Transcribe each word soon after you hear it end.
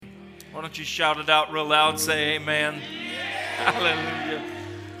Why don't you shout it out real loud? Say amen. Hallelujah.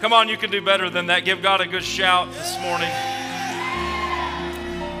 Come on, you can do better than that. Give God a good shout this morning.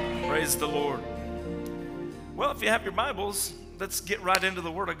 Praise the Lord. Well, if you have your Bibles, let's get right into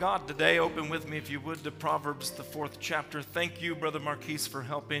the Word of God today. Open with me, if you would, to Proverbs, the 4th chapter. Thank you, Brother Marquise, for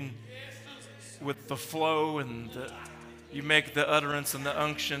helping with the flow, and you make the utterance and the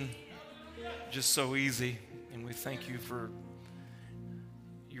unction just so easy. And we thank you for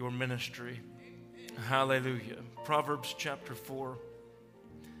your ministry. Hallelujah. Proverbs chapter 4.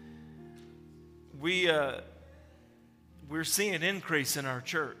 We're seeing an increase in our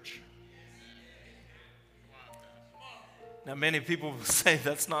church. Now, many people say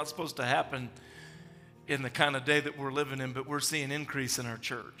that's not supposed to happen in the kind of day that we're living in, but we're seeing increase in our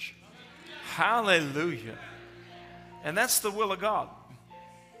church. Hallelujah. And that's the will of God.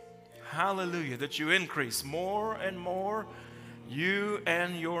 Hallelujah. That you increase more and more, you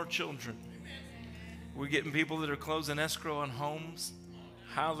and your children. We're getting people that are closing escrow on homes.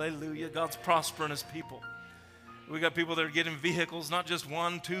 Hallelujah. God's prospering His people. We got people that are getting vehicles, not just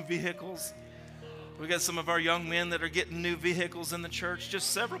 1, 2 vehicles. We got some of our young men that are getting new vehicles in the church.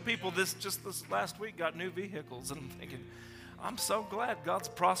 Just several people this last week got new vehicles. And I'm thinking, I'm so glad God's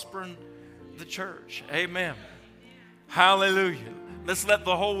prospering the church. Amen. Hallelujah. Let's let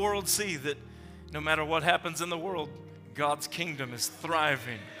the whole world see that no matter what happens in the world, God's kingdom is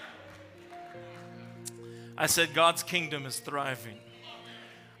thriving. I said God's kingdom is thriving.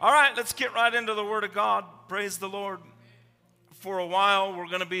 All right, let's get right into the Word of God. Praise the Lord. For a while, we're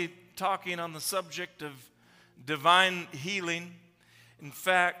going to be talking on the subject of divine healing. In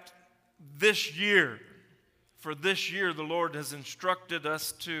fact, for this year, the Lord has instructed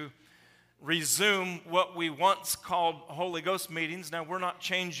us to resume what we once called Holy Ghost meetings. Now, we're not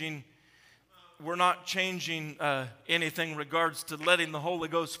changing anything in regards to letting the Holy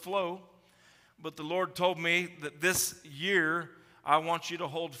Ghost flow, but the Lord told me that this year I want you to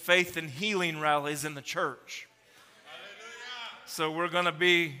hold faith and healing rallies in the church. So we're going to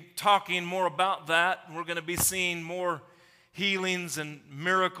be talking more about that. We're going to be seeing more healings and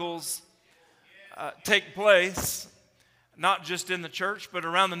miracles take place, not just in the church, but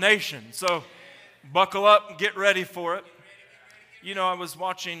around the nation. So buckle up and get ready for it. You know, I was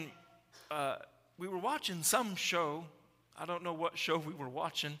watching, we were watching some show. I don't know what show we were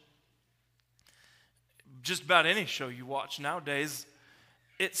watching. Just about any show you watch nowadays,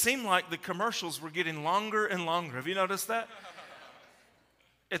 it seemed like the commercials were getting longer and longer. Have you noticed that?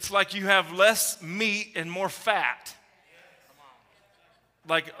 It's like you have less meat and more fat.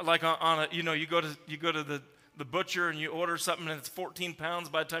 Like on a, you know, you go to the butcher and you order something and it's 14 pounds.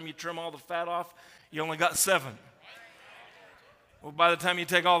 By the time you trim all the fat off, you only got 7. Well, by the time you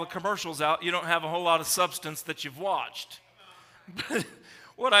take all the commercials out, you don't have a whole lot of substance that you've watched. But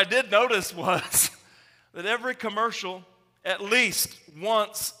what I did notice was that every commercial, at least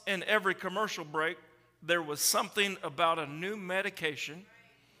once in every commercial break, there was something about a new medication,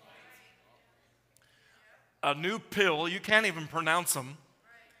 a new pill. You can't even pronounce them.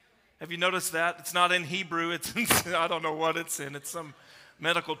 Have you noticed that? It's not in Hebrew. It's in, I don't know what it's in. It's some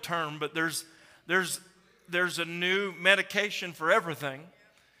medical term, but there's a new medication for everything.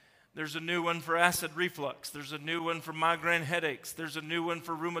 There's a new one for acid reflux. There's a new one for migraine headaches. There's a new one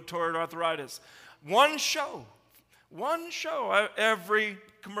for rheumatoid arthritis. One show, every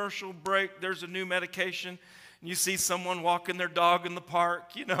commercial break, there's a new medication. You see someone walking their dog in the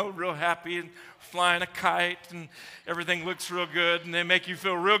park, you know, real happy and flying a kite and everything looks real good. And they make you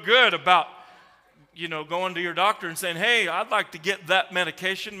feel real good about, you know, going to your doctor and saying, hey, I'd like to get that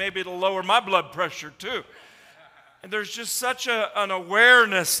medication. Maybe it'll lower my blood pressure too. And there's just such an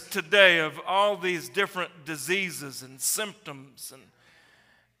awareness today of all these different diseases and symptoms.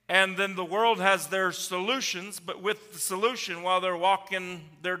 And then the world has their solutions, but with the solution, while they're walking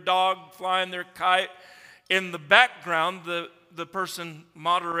their dog, flying their kite, in the background, the person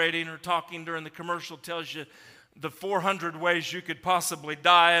moderating or talking during the commercial tells you the 400 ways you could possibly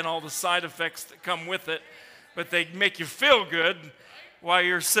die and all the side effects that come with it. But they make you feel good while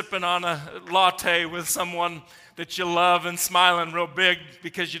you're sipping on a latte with someone that you love and smiling real big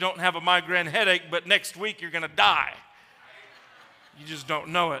because you don't have a migraine headache, but next week you're going to die. You just don't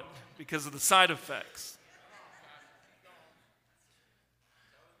know it because of the side effects.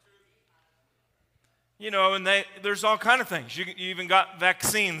 You know, and there's all kind of things. You even got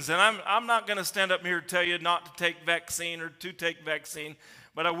vaccines. And I'm not going to stand up here and tell you not to take vaccine or to take vaccine.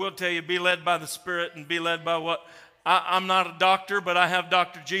 But I will tell you, be led by the Spirit and be led by what... I'm not a doctor, but I have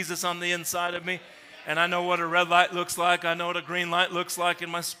Dr. Jesus on the inside of me. And I know what a red light looks like. I know what a green light looks like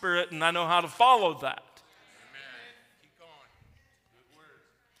in my spirit. And I know how to follow that.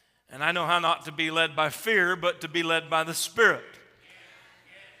 And I know how not to be led by fear, but to be led by the Spirit.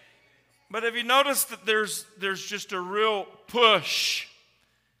 But have you noticed that there's just a real push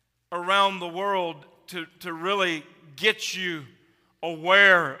around the world to really get you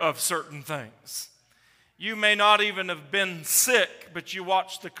aware of certain things? You may not even have been sick, but you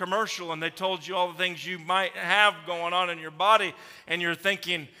watched the commercial and they told you all the things you might have going on in your body, and you're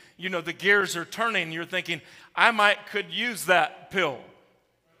thinking, you know, the gears are turning. You're thinking, I could use that pill.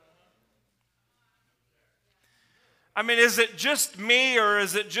 I mean, is it just me, or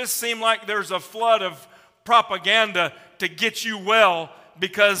does it just seem like there's a flood of propaganda to get you well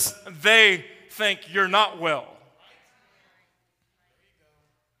because they think you're not well?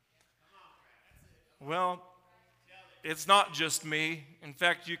 Well, it's not just me. In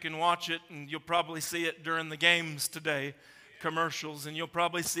fact, you can watch it, and you'll probably see it during the games today, commercials, and you'll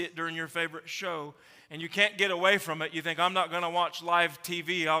probably see it during your favorite show, and you can't get away from it. You think, I'm not going to watch live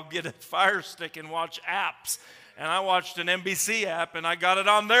TV. I'll get a Fire Stick and watch apps. And I watched an NBC app, and I got it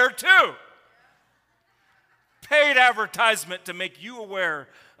on there too. Paid advertisement to make you aware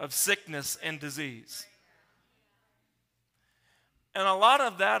of sickness and disease. And a lot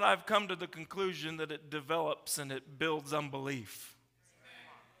of that, I've come to the conclusion that it develops and it builds unbelief.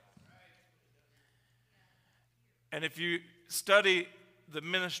 And if you study the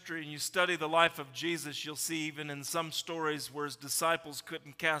ministry and you study the life of Jesus, you'll see even in some stories where his disciples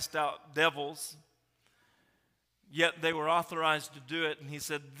couldn't cast out devils, yet they were authorized to do it. And he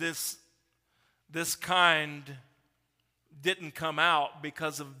said this kind didn't come out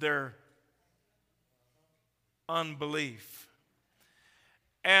because of their unbelief.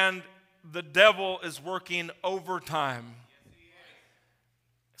 And the devil is working overtime.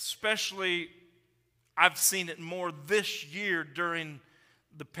 Especially, I've seen it more this year during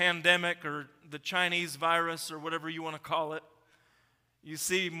the pandemic or the Chinese virus or whatever you want to call it. You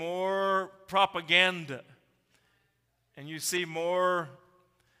see more propaganda. And you see more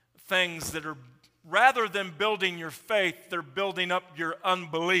things that are, rather than building your faith, they're building up your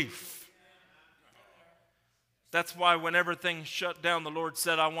unbelief. That's why whenever things shut down, the Lord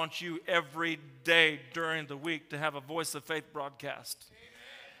said, I want you every day during the week to have a Voice of Faith broadcast.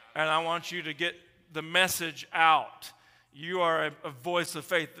 And I want you to get the message out. You are a voice of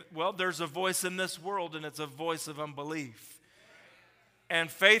faith. Well, there's a voice in this world, and it's a voice of unbelief.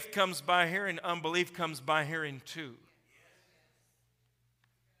 And faith comes by hearing, unbelief comes by hearing too.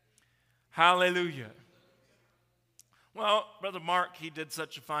 Hallelujah. Well, Brother Mark, he did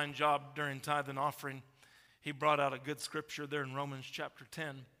such a fine job during tithe and offering. He brought out a good scripture there in Romans chapter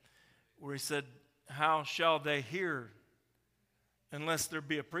 10, where he said, how shall they hear unless there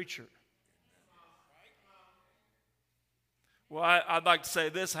be a preacher? Well, I'd like to say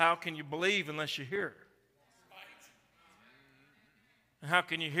this, how can you believe unless you hear? And how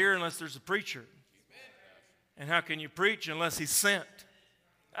can you hear unless there's a preacher? And how can you preach unless he's sent?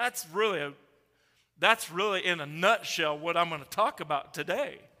 That's really in a nutshell what I'm going to talk about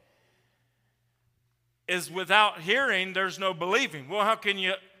today. Is without hearing, there's no believing. Well, how can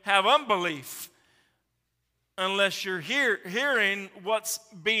you have unbelief unless you're hearing what's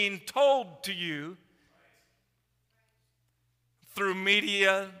being told to you through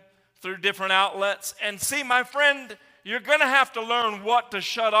media, through different outlets? And see, my friend, you're going to have to learn what to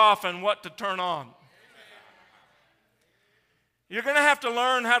shut off and what to turn on. You're going to have to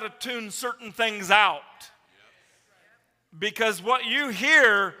learn how to tune certain things out. Because what you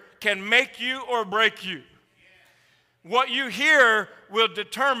hear can make you or break you. What you hear will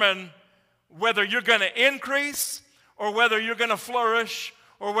determine whether you're going to increase or whether you're going to flourish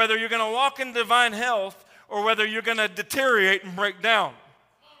or whether you're going to walk in divine health or whether you're going to deteriorate and break down.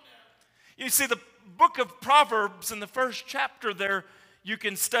 You see, the book of Proverbs in the first chapter there, you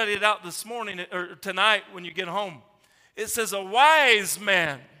can study it out this morning or tonight when you get home. It says a wise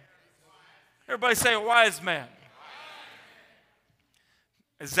man. Everybody say a wise man.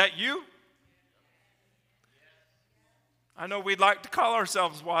 Is that you? I know we'd like to call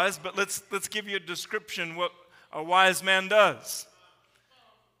ourselves wise, but let's give you a description what a wise man does.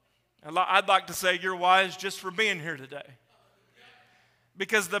 I'd like to say you're wise just for being here today.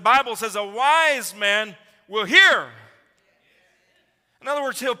 Because the Bible says a wise man will hear. In other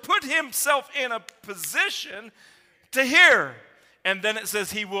words, he'll put himself in a position to hear. And then it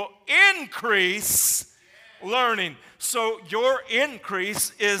says he will increase learning. So your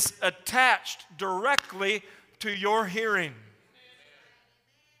increase is attached directly to your hearing.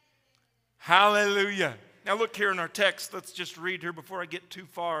 Hallelujah. Now look here in our text. Let's just read here before I get too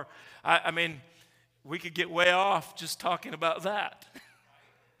far. I mean, we could get way off just talking about that.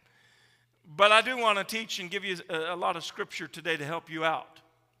 But I do want to teach and give you a lot of scripture today to help you out.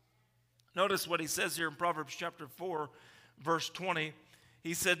 Notice what he says here in Proverbs chapter 4, verse 20.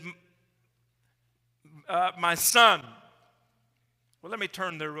 He said, my son. Well, let me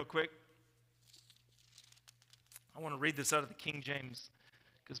turn there real quick. I want to read this out of the King James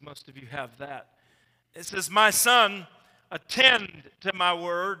because most of you have that. It says, my son, attend to my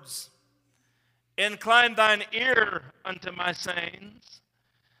words. Incline thine ear unto my sayings.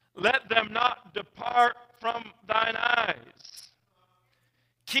 Let them not depart from thine eyes.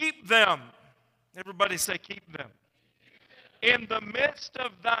 Keep them. Everybody say, keep them. In the midst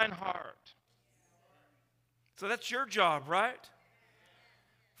of thine heart. So that's your job, right?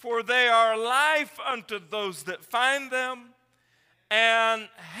 For they are life unto those that find them, and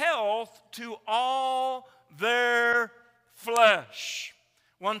health to all their flesh.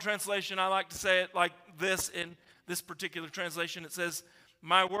 One translation, I like to say it like this in this particular translation. It says,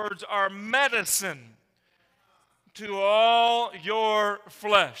 my words are medicine to all your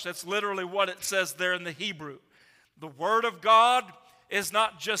flesh. That's literally what it says there in the Hebrew. The Word of God is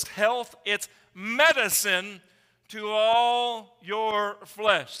not just health, it's medicine to all your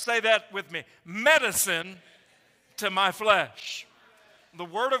flesh. Say that with me. Medicine to my flesh. The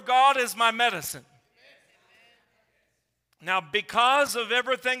Word of God is my medicine. Now, because of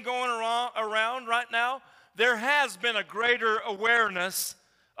everything going around right now, there has been a greater awareness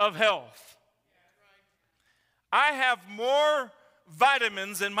of health. I have more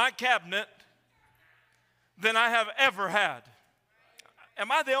vitamins in my cabinet than I have ever had.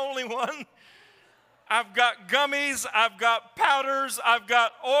 Am I the only one? I've got gummies, I've got powders, I've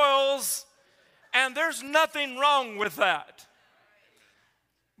got oils, and there's nothing wrong with that.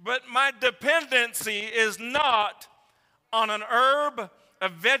 But my dependency is not on an herb, a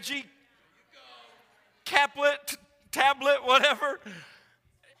veggie tablet, whatever.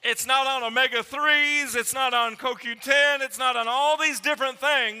 It's not on omega-3s, it's not on CoQ10, it's not on all these different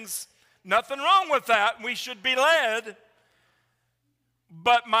things. Nothing wrong with that. We should be led.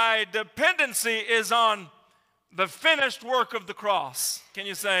 But my dependency is on the finished work of the cross. Can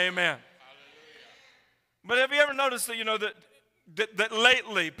you say amen? Hallelujah. But have you ever noticed that, that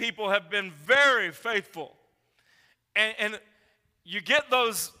lately people have been very faithful? And you get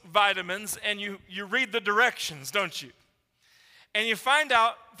those vitamins and you read the directions, don't you? And you find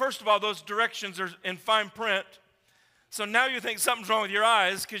out, first of all, those directions are in fine print. So now you think something's wrong with your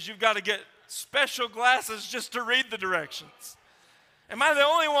eyes because you've got to get special glasses just to read the directions. Am I the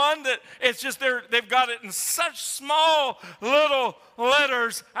only one that it's just they've got it in such small little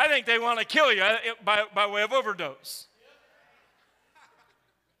letters, I think they want to kill you by way of overdose.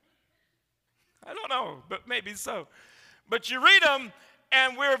 I don't know, but maybe so. But you read them,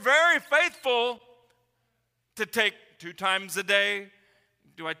 and we're very faithful to take 2 times a day.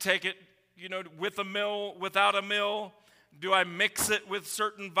 Do I take it, with a meal, without a meal? Do I mix it with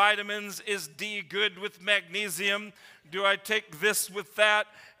certain vitamins? Is D good with magnesium? Do I take this with that?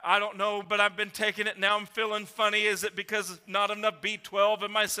 I don't know, but I've been taking it. Now I'm feeling funny. Is it because not enough B12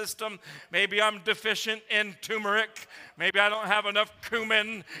 in my system? Maybe I'm deficient in turmeric. Maybe I don't have enough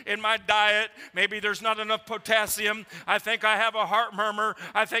cumin in my diet. Maybe there's not enough potassium. I think I have a heart murmur.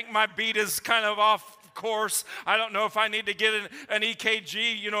 I think my beat is kind of off course. I don't know if I need to get an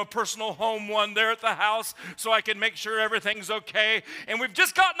EKG, a personal home one there at the house so I can make sure everything's okay. And we've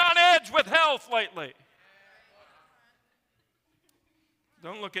just gotten on edge with health lately.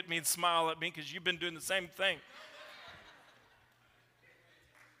 Don't look at me and smile at me because you've been doing the same thing.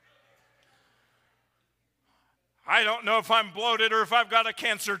 I don't know if I'm bloated or if I've got a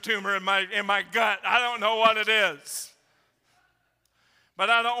cancer tumor in my gut. I don't know what it is.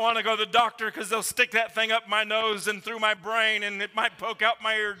 But I don't want to go to the doctor because they'll stick that thing up my nose and through my brain and it might poke out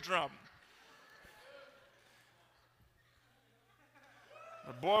my eardrum.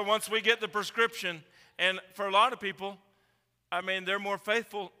 But boy, once we get the prescription, and for a lot of people, they're more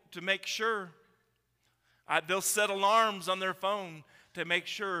faithful to make sure. They'll set alarms on their phone to make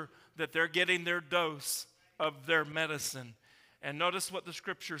sure that they're getting their dose of their medicine. And notice what the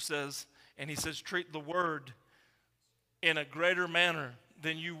scripture says. And he says, treat the word in a greater manner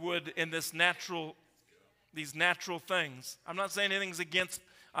than you would in these natural things. I'm not saying anything's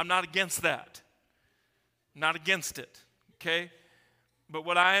I'm not against that. Not against it, okay? But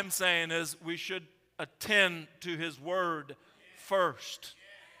what I am saying is we should attend to his word first.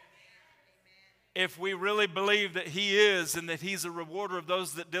 If we really believe that he is and that he's a rewarder of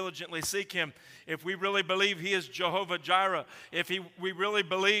those that diligently seek him, if we really believe he is Jehovah Jireh, if we really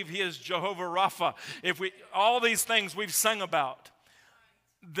believe he is Jehovah Rapha, all these things we've sung about,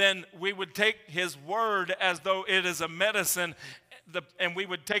 then we would take his word as though it is a medicine, and we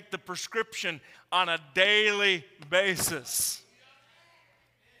would take the prescription on a daily basis.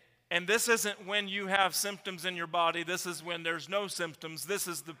 And this isn't when you have symptoms in your body. This is when there's no symptoms. This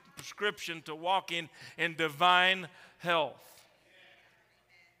is the prescription to walking in divine health.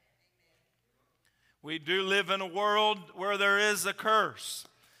 We do live in a world where there is a curse.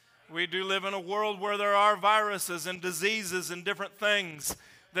 We do live in a world where there are viruses and diseases and different things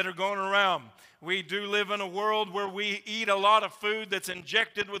that are going around. We do live in a world where we eat a lot of food that's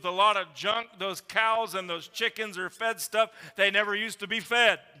injected with a lot of junk. Those cows and those chickens are fed stuff they never used to be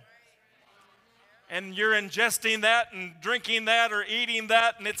fed. And you're ingesting that and drinking that or eating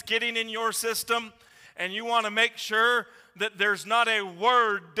that, and it's getting in your system. And you want to make sure that there's not a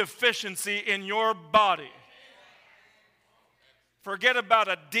word deficiency in your body. Forget about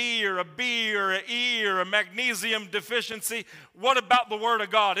a D or a B or an E or a magnesium deficiency. What about the Word of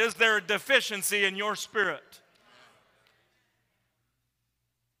God? Is there a deficiency in your spirit?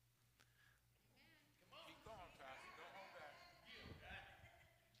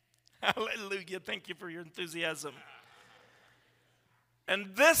 Hallelujah. Thank you for your enthusiasm.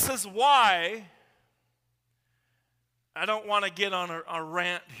 And this is why I don't want to get on a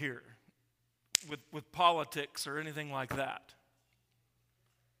rant here with politics or anything like that.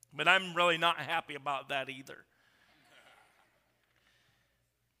 But I'm really not happy about that either.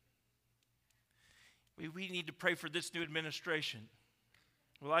 We need to pray for this new administration.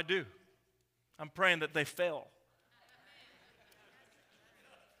 Well, I do. I'm praying that they fail.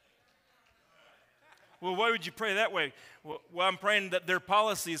 Well, why would you pray that way? Well, I'm praying that their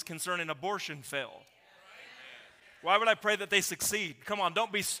policies concerning abortion fail. Why would I pray that they succeed? Come on,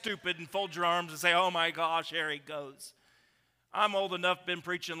 don't be stupid and fold your arms and say, oh my gosh, here he goes. I'm old enough, been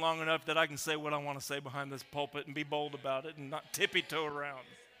preaching long enough that I can say what I want to say behind this pulpit and be bold about it and not tippy-toe around.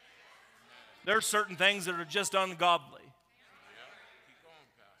 There are certain things that are just ungodly.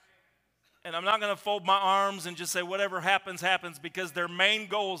 And I'm not going to fold my arms and just say whatever happens, happens, because their main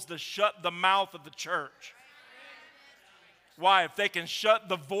goal is to shut the mouth of the church. Why? If they can shut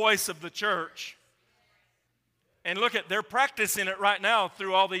the voice of the church. And look at, they're practicing it right now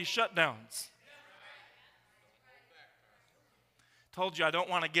through all these shutdowns. Told you I don't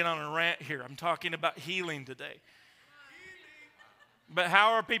want to get on a rant here. I'm talking about healing today. But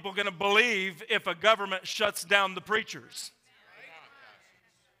how are people going to believe if a government shuts down the preachers?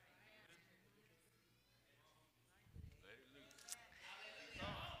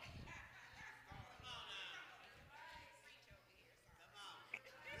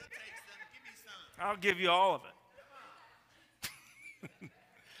 I'll give you all of it.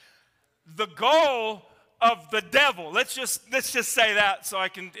 The goal of the devil. Let's just say that so I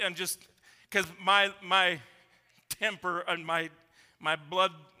can, and just because my temper and my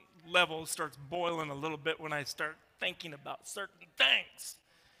blood level starts boiling a little bit when I start thinking about certain things.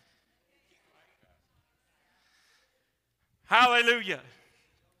 Hallelujah.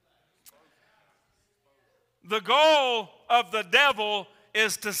 The goal of the devil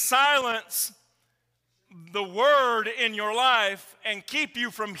is to silence the word in your life and keep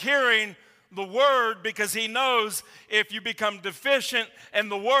you from hearing the word, because he knows if you become deficient in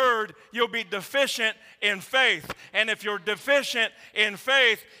the word, you'll be deficient in faith. And if you're deficient in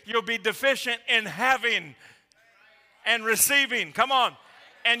faith, you'll be deficient in having and receiving. Come on.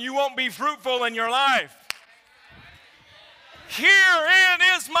 And you won't be fruitful in your life. Herein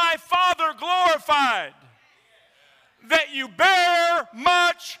is my Father glorified, that you bear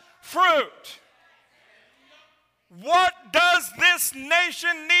much fruit. What does this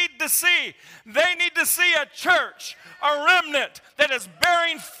nation need to see? They need to see a church, a remnant that is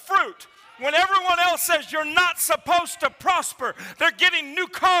bearing fruit. When everyone else says you're not supposed to prosper, they're getting new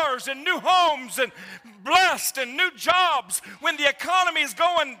cars and new homes and blessed and new jobs. When the economy is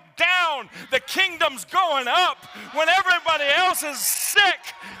going down, the kingdom's going up. When everybody else is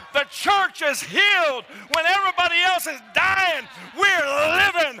sick, the church is healed. When everybody else is dying, we're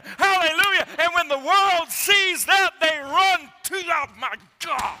living. Hallelujah. And when the world sees that, they run to, oh my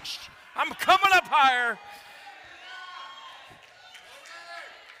gosh, I'm coming up higher.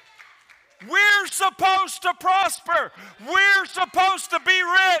 We're supposed to prosper. We're supposed to be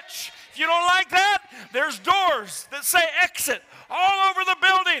rich. If you don't like that, there's doors that say exit all over the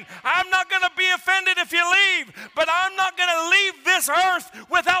building. I'm not going to be offended if you leave, but I'm not going to leave this earth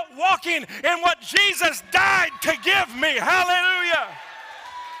without walking in what Jesus died to give me. Hallelujah.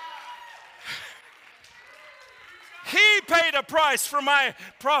 He paid a price for my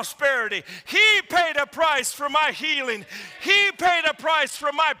prosperity. He paid a price for my healing. He paid a price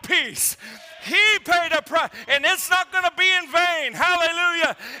for my peace. He paid a price, and it's not going to be in vain.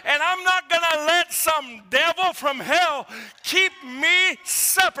 Hallelujah. And I'm not going to let some devil from hell keep me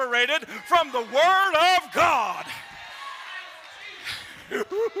separated from the Word of God.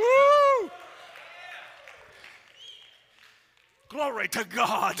 Glory to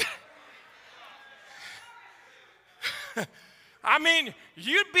God. I mean,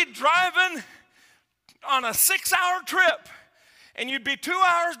 you'd be driving on a 6-hour trip, and you'd be 2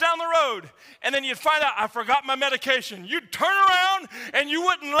 hours down the road, and then you'd find out, I forgot my medication. You'd turn around, and you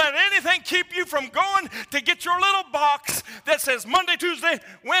wouldn't let anything keep you from going to get your little box that says Monday, Tuesday,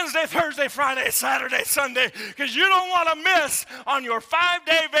 Wednesday, Thursday, Friday, Saturday, Sunday, because you don't want to miss on your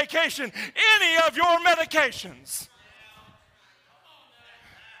 5-day vacation any of your medications.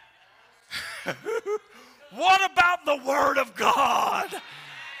 What about the Word of God?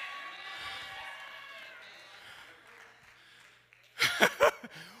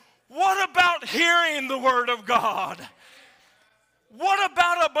 What about hearing the Word of God? What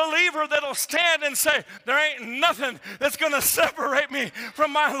about a believer that'll stand and say, there ain't nothing that's going to separate me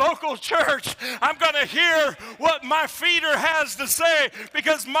from my local church. I'm going to hear what my feeder has to say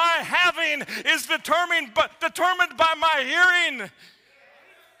because my having is determined by my hearing.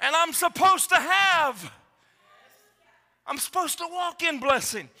 And I'm supposed to have. I'm supposed to walk in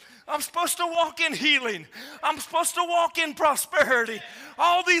blessing. I'm supposed to walk in healing. I'm supposed to walk in prosperity.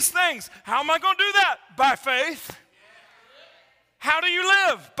 All these things. How am I going to do that? By faith. How do you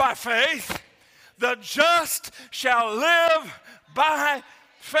live? By faith. The just shall live by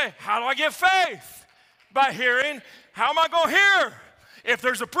faith. How do I get faith? By hearing. How am I going to hear? If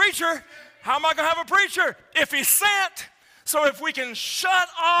there's a preacher, how am I going to have a preacher? If he's sent. So if we can shut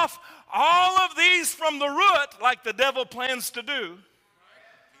off all of these from the root, like the devil plans to do,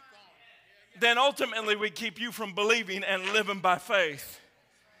 then ultimately we keep you from believing and living by faith.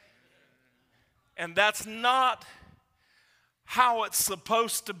 And that's not how it's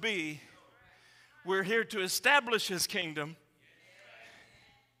supposed to be. We're here to establish His kingdom,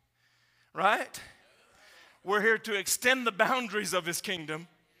 right? We're here to extend the boundaries of His kingdom.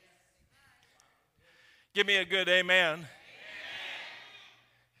 Give me a good amen.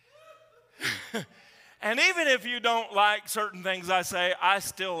 And even if you don't like certain things I say, I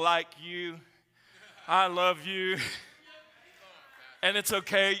still like you. I love you. And it's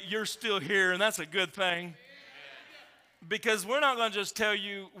okay. You're still here, and that's a good thing. Because we're not going to just tell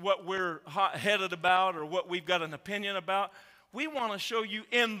you what we're hot-headed about or what we've got an opinion about. We want to show you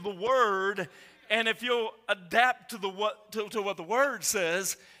in the Word, and if you'll adapt to what the Word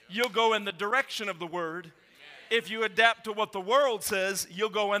says, you'll go in the direction of the Word. If you adapt to what the world says, you'll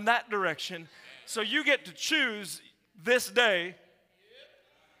go in that direction. So you get to choose this day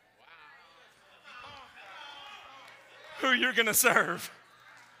who you're going to serve.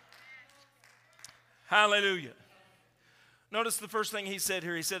 Hallelujah. Notice the first thing he said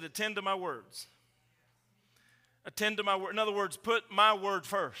here. He said, attend to my words. Attend to my word. In other words, put my word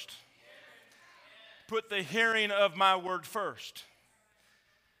first. Put the hearing of my word first.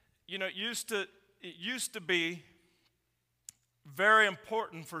 You know, it used to be very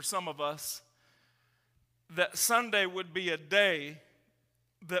important for some of us that Sunday would be a day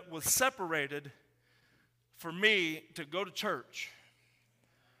that was separated for me to go to church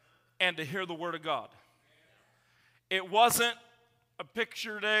and to hear the Word of God. It wasn't a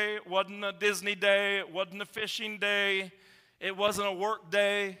picture day. It wasn't a Disney day. It wasn't a fishing day. It wasn't a work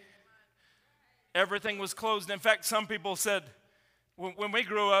day. Everything was closed. In fact, some people said, when we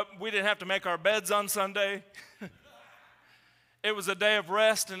grew up, we didn't have to make our beds on Sunday. It was a day of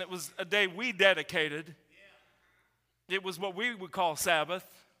rest, and it was a day we dedicated. It was what we would call Sabbath.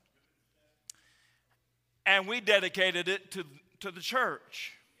 And we dedicated it to the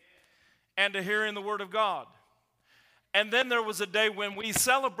church and to hearing the Word of God. And then there was a day when we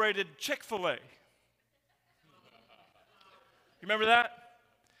celebrated Chick-fil-A. You remember that?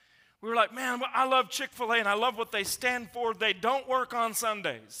 We were like, man, I love Chick-fil-A and I love what they stand for. They don't work on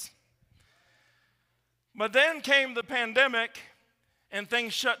Sundays. But then came the pandemic and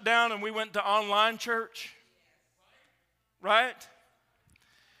things shut down and we went to online church. Right?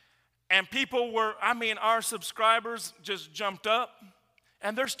 And people were, our subscribers just jumped up.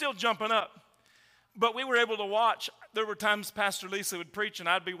 And they're still jumping up. But we were able to watch. There were times Pastor Lisa would preach and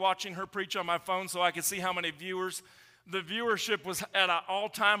I'd be watching her preach on my phone so I could see how many viewers. The viewership was at an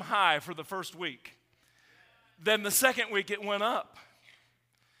all-time high for the first week. Then the second week it went up.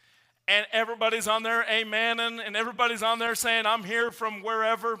 And everybody's on there amening, and everybody's on there saying, I'm here from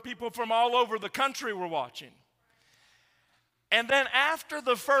wherever. People from all over the country were watching. And then after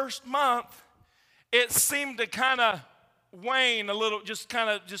the first month, it seemed to kind of wane a little, just kind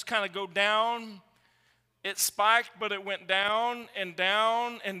of go down. It spiked, but it went down and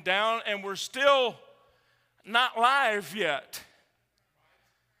down and down, and we're still not live yet.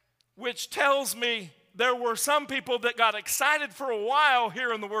 Which tells me there were some people that got excited for a while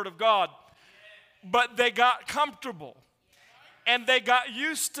hearing the Word of God, but they got comfortable. And they got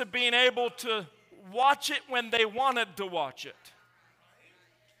used to being able to watch it when they wanted to watch it.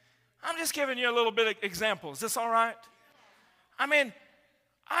 I'm just giving you a little bit of example. Is this all right? I mean,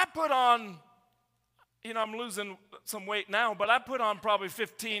 I put on, I'm losing some weight now, but I put on probably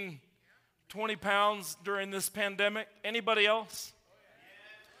 15, 20 pounds during this pandemic. Anybody else?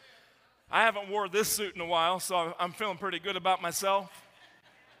 I haven't wore this suit in a while, so I'm feeling pretty good about myself.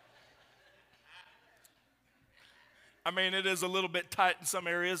 I mean, it is a little bit tight in some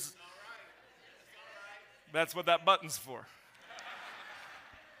areas. That's what that button's for.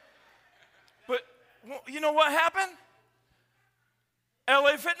 But you know what happened?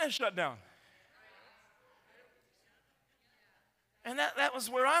 LA Fitness shut down. And that was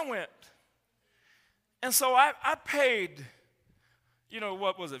where I went. And so I paid,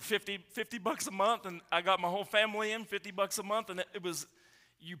 what was it, $50 a month, and I got my whole family in, $50 a month, and it was,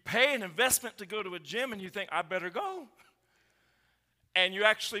 you pay an investment to go to a gym, and you think, I better go. And you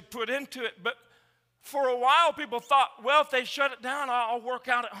actually put into it. But for a while, people thought, well, if they shut it down, I'll work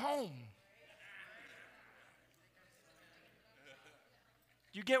out at home.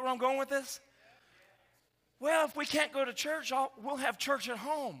 You get where I'm going with this? Well, if we can't go to church, we'll have church at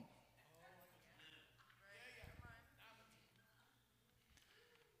home.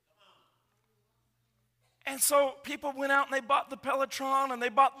 And so people went out and they bought the Peloton, and they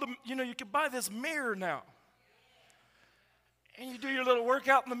bought the, you could buy this mirror now. And you do your little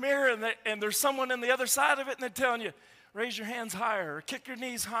workout in the mirror, and there's someone on the other side of it, and they're telling you, raise your hands higher, or kick your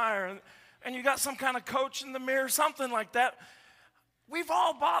knees higher, and you got some kind of coach in the mirror, something like that. We've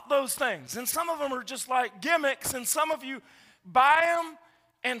all bought those things, and some of them are just like gimmicks, and some of you buy them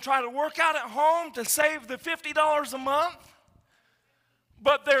and try to work out at home to save the $50 a month.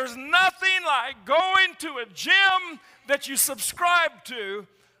 But there's nothing like going to a gym that you subscribe to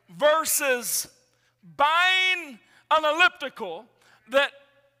versus buying an elliptical that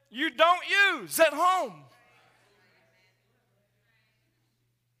you don't use at home.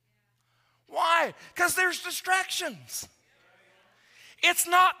 Why? Because there's distractions. It's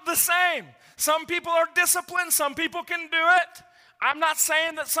not the same. Some people are disciplined, some people can do it. I'm not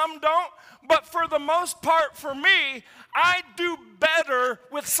saying that some don't, but for the most part, for me, I do better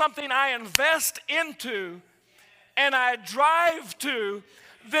with something I invest into and I drive to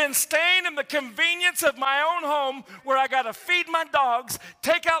than staying in the convenience of my own home where I got to feed my dogs,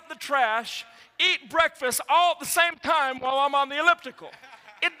 take out the trash, eat breakfast all at the same time while I'm on the elliptical.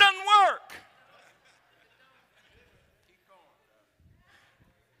 It doesn't work.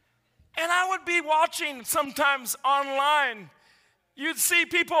 And I would be watching sometimes online. You'd see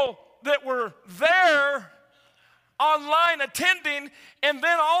people that were there online attending, and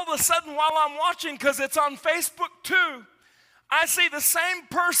then all of a sudden while I'm watching, because it's on Facebook too, I see the same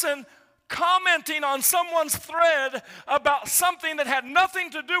person commenting on someone's thread about something that had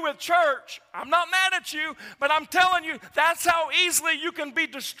nothing to do with church. I'm not mad at you, but I'm telling you, that's how easily you can be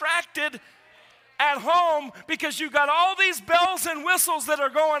distracted at home, because you got all these bells and whistles that are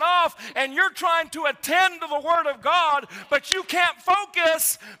going off, and you're trying to attend to the Word of God, but you can't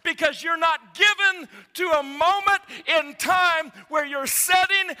focus because you're not given to a moment in time where you're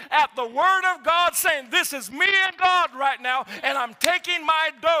sitting at the Word of God saying, this is me and God right now, and I'm taking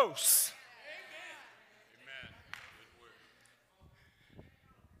my dose.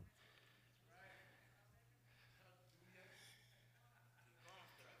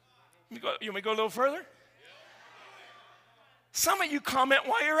 You want me to go a little further? Some of you comment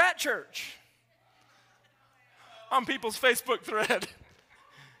while you're at church on people's Facebook thread.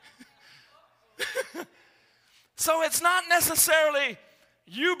 So it's not necessarily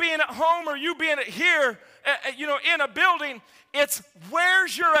you being at home or you being here, in a building. It's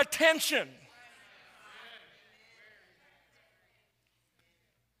where's your attention?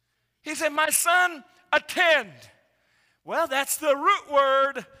 He said, my son, attend. Well, that's the root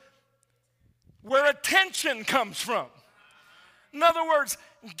word where attention comes from. In other words,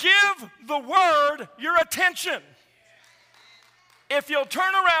 give the word your attention. If you'll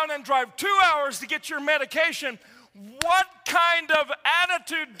turn around and drive 2 hours to get your medication, what kind of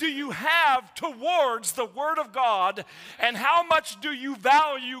attitude do you have towards the Word of God, and how much do you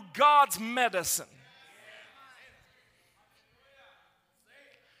value God's medicine?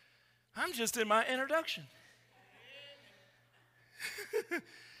 I'm just in my introduction.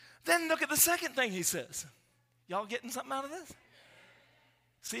 Then look at the second thing he says. Y'all getting something out of this?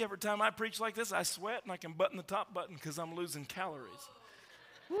 See, every time I preach like this, I sweat and I can button the top button because I'm losing calories.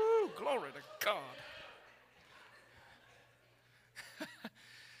 Woo, glory to God.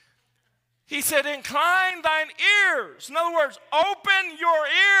 He said, incline thine ears. In other words, open your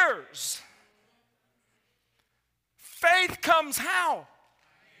ears. faith comes how?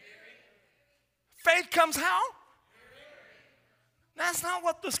 Faith comes how? That's not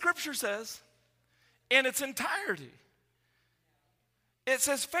what the scripture says in its entirety. It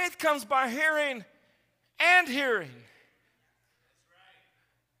says faith comes by hearing and hearing.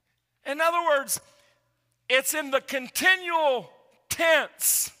 In other words, it's in the continual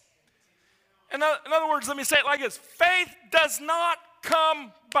tense. In other words, let me say it like this. Faith does not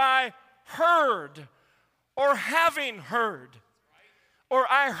come by heard or having heard or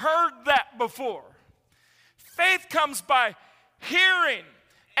I heard that before. Faith comes by hearing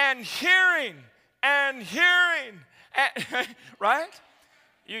and hearing and hearing. Right?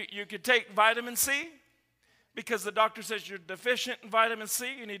 You could take vitamin C because the doctor says you're deficient in vitamin C.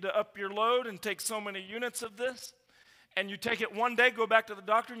 You need to up your load and take so many units of this. And you take it one day, go back to the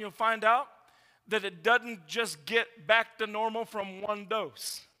doctor, and you'll find out that it doesn't just get back to normal from one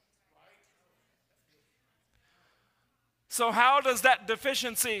dose. So how does that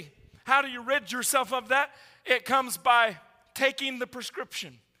deficiency, how do you rid yourself of that? It comes by taking the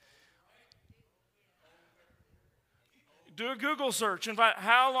prescription. Do a Google search and find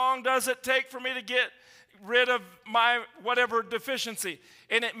how long does it take for me to get rid of my whatever deficiency.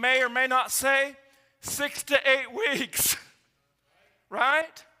 And it may or may not say 6 to 8 weeks.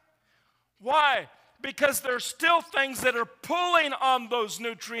 Right? Why? Because there's still things that are pulling on those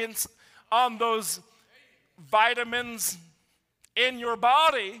nutrients, on those vitamins in your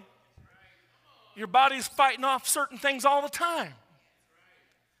body. Your body's fighting off certain things all the time.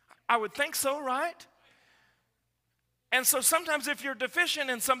 I would think so, right? And so sometimes if you're deficient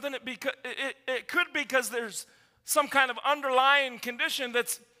in something, it could be because there's some kind of underlying condition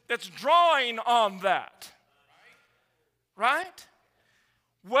that's drawing on that. Right?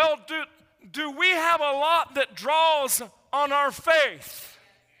 Well, do we have a lot that draws on our faith?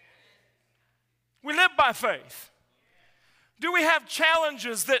 We live by faith. Do we have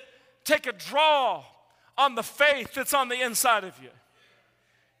challenges that take a draw on the faith that's on the inside of you?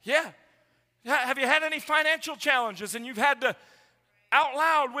 Yeah. Have you had any financial challenges and you've had to out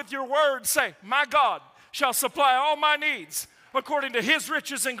loud with your words say, my God shall supply all my needs according to his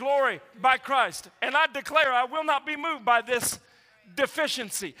riches and glory by Christ. And I declare I will not be moved by this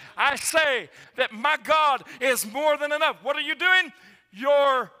deficiency. I say that my God is more than enough. What are you doing?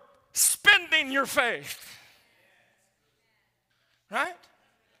 You're spending your faith. Right?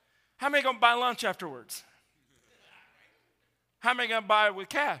 How many going to buy lunch afterwards? How many going to buy with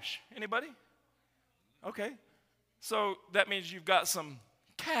cash? Anybody? Okay. So that means you've got some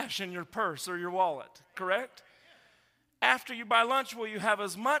cash in your purse or your wallet, correct? After you buy lunch, will you have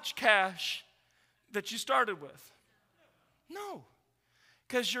as much cash that you started with? No.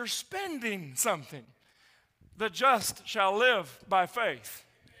 Because you're spending something. The just shall live by faith.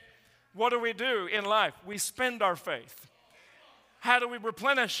 What do we do in life? We spend our faith. How do we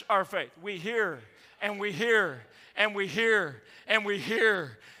replenish our faith? We hear and we hear and we hear and we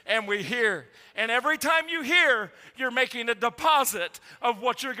hear and we hear. And every time you hear, you're making a deposit of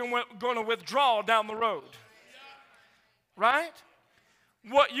what you're going to withdraw down the road. Right?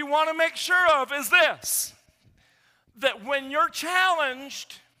 What you want to make sure of is this, that when you're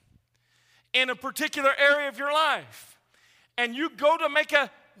challenged in a particular area of your life and you go to make a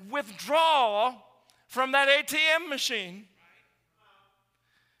withdrawal from that ATM machine,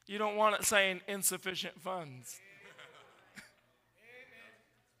 you don't want it saying insufficient funds.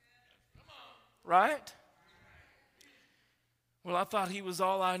 Right? Well, I thought he was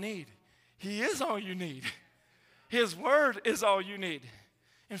all I need. He is all you need. His word is all you need.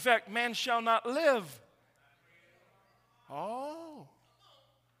 In fact, man shall not live.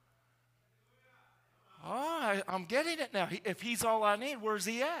 I'm getting it now. If he's all I need, where's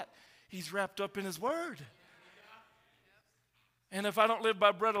he at? He's wrapped up in his word. And if I don't live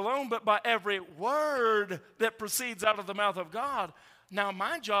by bread alone, but by every word that proceeds out of the mouth of God, now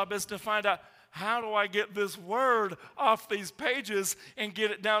my job is to find out, how do I get this word off these pages and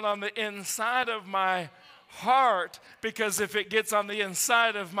get it down on the inside of my heart? Because if it gets on the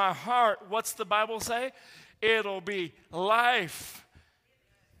inside of my heart, what's the Bible say? It'll be life.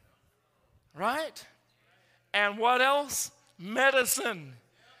 Right? And what else? Medicine.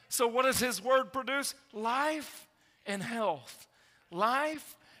 So what does his word produce? Life and health.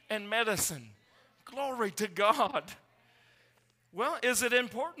 Life and medicine. Glory to God. Well, is it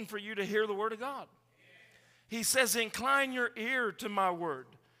important for you to hear the word of God? He says, incline your ear to my word.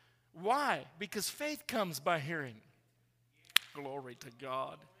 Why? Because faith comes by hearing. Glory to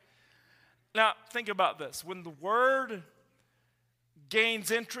God. Now, think about this. When the word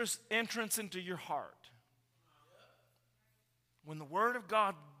gains entrance into your heart, when the word of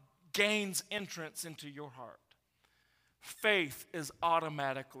God gains entrance into your heart, faith is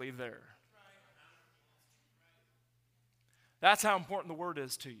automatically there. That's how important the Word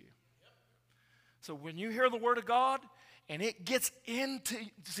is to you. So when you hear the Word of God and it gets into,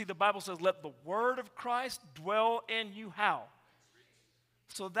 see, the Bible says, let the Word of Christ dwell in you how?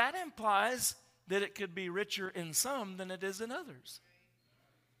 So that implies that it could be richer in some than it is in others.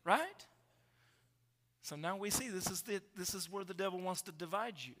 Right? So now we see this is where the devil wants to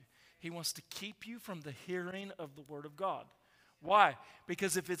divide you. He wants to keep you from the hearing of the Word of God. Why?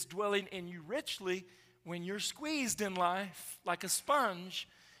 Because if it's dwelling in you richly, when you're squeezed in life like a sponge,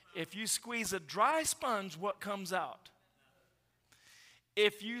 if you squeeze a dry sponge, what comes out?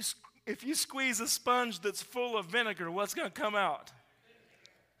 If you squeeze a sponge that's full of vinegar, what's going to come out?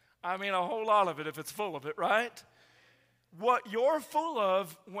 I mean, a whole lot of it if it's full of it, right? What you're full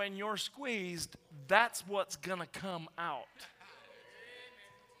of when you're squeezed, that's what's going to come out.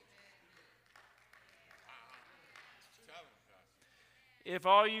 If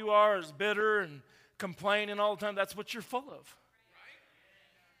all you are is bitter and complaining all the time, that's what you're full of.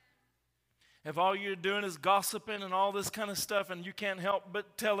 If all you're doing is gossiping and all this kind of stuff and you can't help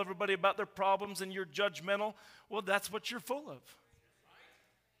but tell everybody about their problems and you're judgmental, well, that's what you're full of.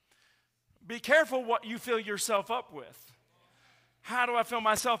 Be careful what you fill yourself up with. How do I fill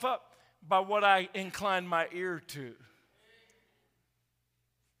myself up? By what I incline my ear to.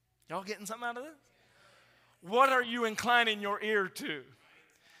 Y'all getting something out of this? What are you inclining your ear to?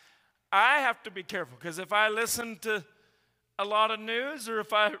 I have to be careful because if I listen to a lot of news or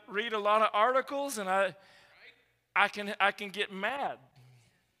if I read a lot of articles and I can get mad.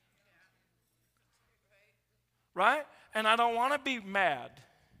 Right? And I don't want to be mad.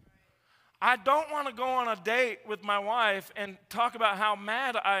 I don't want to go on a date with my wife and talk about how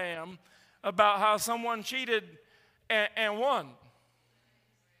mad I am about how someone cheated and won.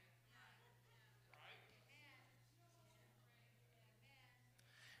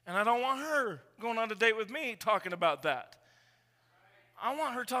 And I don't want her going on a date with me talking about that. I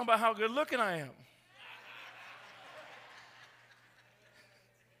want her talking about how good looking I am.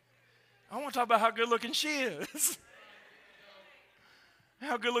 I want to talk about how good looking she is.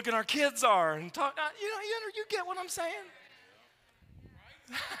 How good looking our kids are. And talk, you get what I'm saying?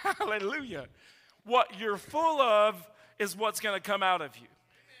 Hallelujah. What you're full of is what's going to come out of you.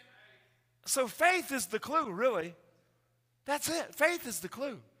 So faith is the clue, really. That's it. Faith is the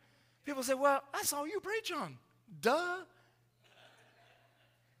clue. People say, well, that's all you preach on. Duh.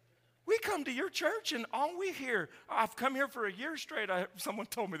 We come to your church and all we hear, I've come here for a year straight. Someone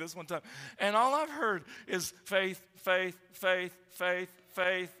told me this one time. And all I've heard is faith, faith, faith, faith,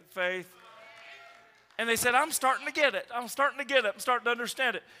 faith, faith. And they said, I'm starting to get it. I'm starting to get it. I'm starting to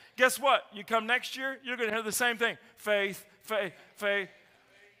understand it. Guess what? You come next year, you're going to hear the same thing. Faith, faith, faith.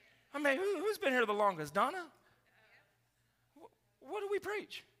 I mean, who's been here the longest? Donna? What do we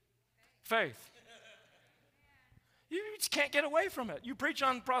preach? Faith. You just can't get away from it. You preach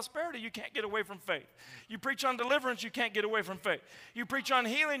on prosperity, you can't get away from faith. You preach on deliverance, you can't get away from faith. You preach on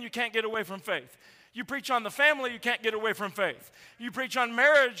healing, you can't get away from faith. You preach on the family, you can't get away from faith. You preach on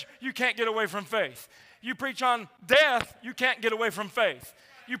marriage, you can't get away from faith. You preach on death, you can't get away from faith.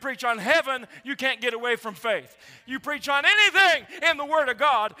 You preach on heaven, you can't get away from faith. You preach on anything in the Word of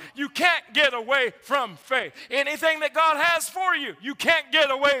God, you can't get away from faith. Anything that God has for you, you can't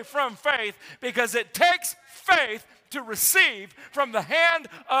get away from faith because it takes faith to receive from the hand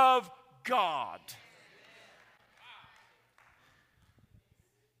of God.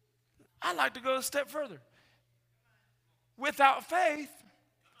 I'd like to go a step further. Without faith,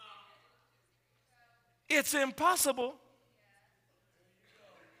 it's impossible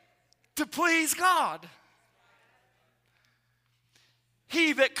to please God.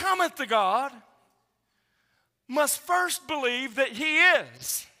 He that cometh to God must first believe that He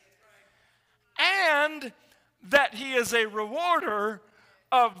is, and that He is a rewarder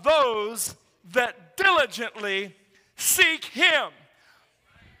of those that diligently seek Him.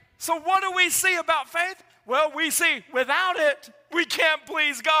 So what do we see about faith? Well, we see without it, we can't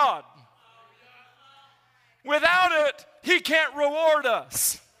please God. Without it, He can't reward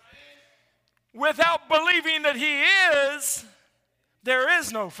us. Without believing that He is, there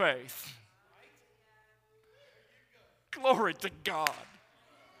is no faith. Glory to God.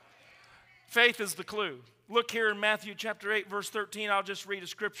 Faith is the clue. Look here in Matthew chapter 8, verse 13. I'll just read a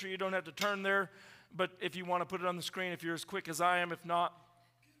scripture. You don't have to turn there. But if you want to put it on the screen, if you're as quick as I am, if not,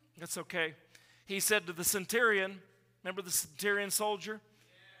 that's okay. He said to the centurion, remember the centurion soldier?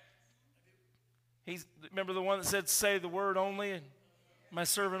 Remember the one that said, say the word only and my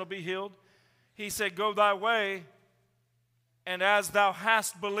servant will be healed? He said, go thy way, and as thou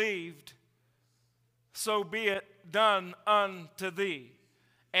hast believed, so be it done unto thee.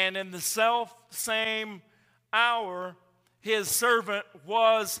 And in the self same hour, his servant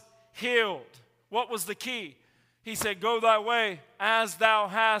was healed. What was the key? He said, go thy way as thou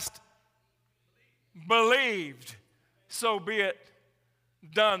hast believed, so be it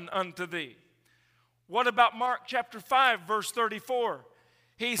done unto thee. What about Mark chapter 5, verse 34?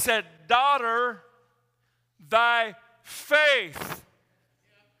 He said, daughter, thy faith.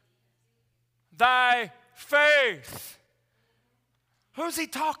 Thy faith. Who's he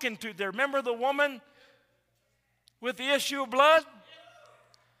talking to there? Remember the woman with the issue of blood?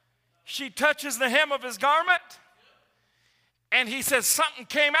 She touches the hem of his garment, and he says, something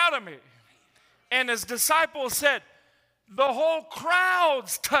came out of me. And his disciples said, the whole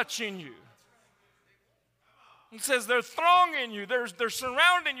crowd's touching you. He says, they're thronging you. They're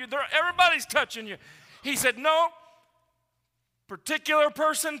surrounding you. Everybody's touching you. He said, no, particular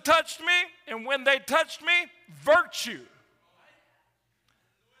person touched me, and when they touched me, virtue.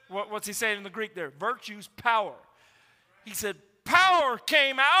 What's he saying in the Greek there? Virtue's power. He said, power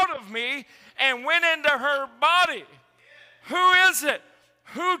came out of me and went into her body. Who is it?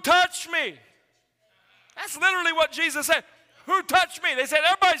 Who touched me? That's literally what Jesus said. Who touched me? They said,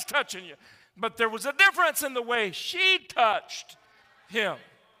 everybody's touching you. But there was a difference in the way she touched him.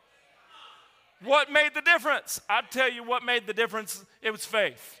 What made the difference? I'll tell you what made the difference. It was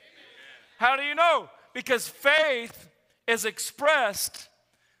faith. How do you know? Because faith is expressed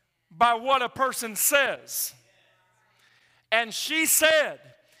by what a person says. And she said,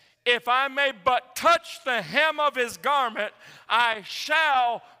 if I may but touch the hem of his garment, I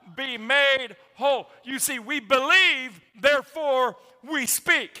shall be made whole. You see, we believe, therefore we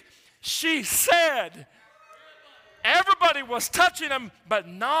speak. She said, everybody was touching him, but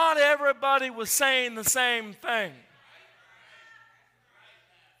not everybody was saying the same thing.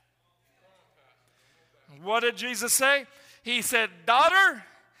 What did Jesus say? He said, daughter,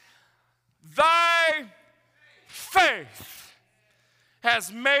 thy faith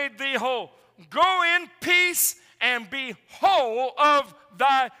has made thee whole. Go in peace and be whole of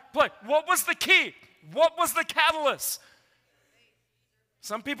thy plague. What was the key? What was the catalyst?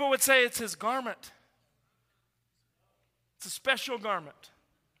 Some people would say it's his garment. It's a special garment.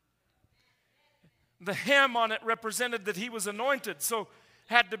 The hem on it represented that he was anointed, so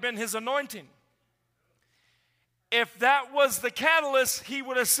had to have been his anointing. If that was the catalyst, he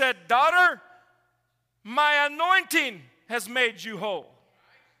would have said, daughter, my anointing has made you whole.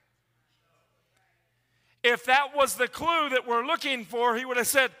 If that was the clue that we're looking for, he would have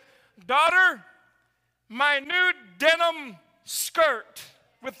said, daughter, my new denim skirt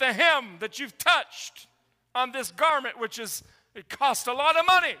with the hem that you've touched on this garment, it cost a lot of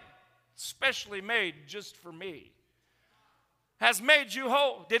money, specially made just for me, has made you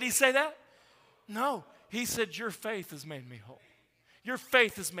whole. Did he say that? No. He said, your faith has made me whole. Your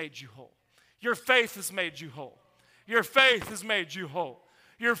faith has made you whole. Your faith has made you whole. Your faith has made you whole.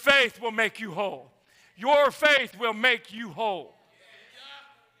 Your faith will make you whole. Your faith will make you whole.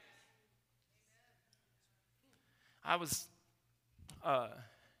 I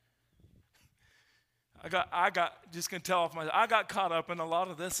got caught up in a lot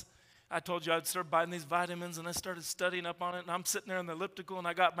of this. I told you I'd start buying these vitamins, and I started studying up on it, and I'm sitting there in the elliptical, and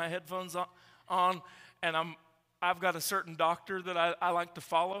I got my headphones on and I've got a certain doctor that I like to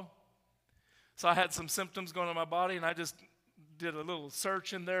follow. So I had some symptoms going on my body, and I just did a little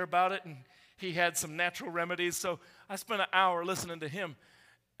search in there about it, and he had some natural remedies. So I spent an hour listening to him,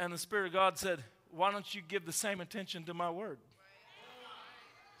 and the Spirit of God said, why don't you give the same attention to my word?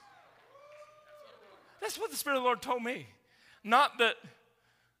 That's what the Spirit of the Lord told me. Not that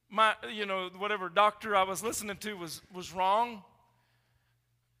whatever doctor I was listening to was wrong,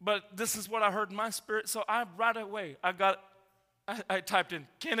 but this is what I heard in my spirit. So right away, I typed in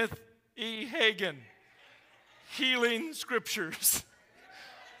Kenneth E. Hagin, healing scriptures.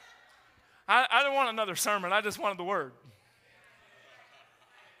 I didn't want another sermon. I just wanted the word.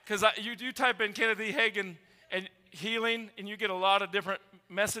 Because you type in Kenneth E. Hagin and healing, and you get a lot of different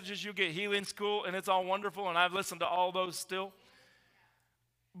messages. You get Healing School, and it's all wonderful, and I've listened to all those still.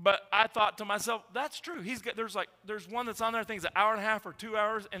 But I thought to myself, that's true. There's one that's on there, I think it's an hour and a half or 2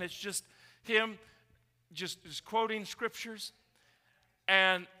 hours, and it's just him just quoting scriptures,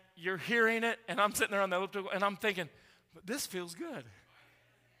 and you're hearing it, and I'm sitting there on the elliptical, and I'm thinking, but this feels good.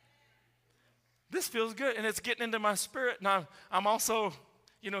 This feels good, and it's getting into my spirit, and I'm also,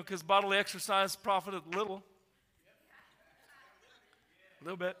 because bodily exercise profiteth little. A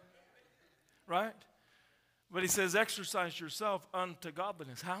little bit, right? But he says, exercise yourself unto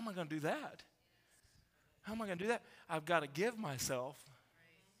godliness. How am I going to do that? How am I going to do that? I've got to give myself.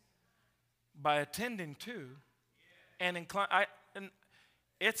 by attending to and incline. And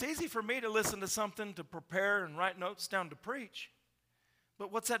it's easy for me to listen to something, to prepare and write notes down to preach.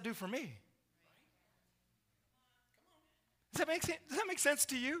 But what's that do for me? Does that make sense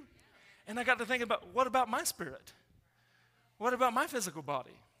to you? And I got to think about, what about my spirit? What about my physical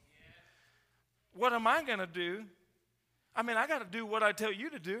body? What am I going to do? I mean, I got to do what I tell you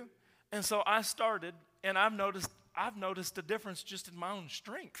to do. And so I started, and I've noticed a difference just in my own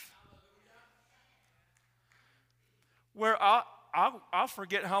strength. Where I'll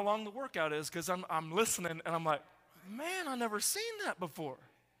forget how long the workout is because I'm listening, and I'm like, man, I've never seen that before.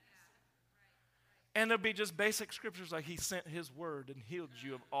 And it'll be just basic scriptures like he sent his word and healed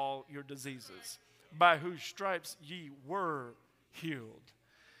you of all your diseases, by whose stripes ye were healed.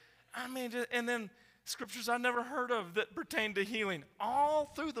 I mean, and then scriptures I never heard of that pertain to healing.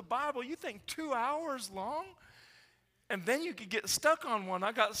 All through the Bible, you think 2 hours long? And then you could get stuck on one.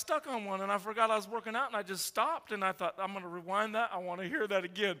 I got stuck on one, and I forgot I was working out, and I just stopped, and I thought, I'm going to rewind that. I want to hear that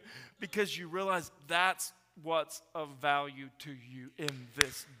again. Because you realize that's what's of value to you in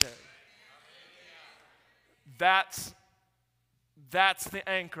this day. That's the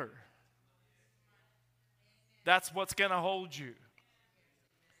anchor. That's what's going to hold you.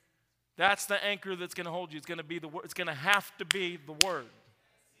 That's the anchor that's going to hold you. It's going to be the word. It's going to have to be the word.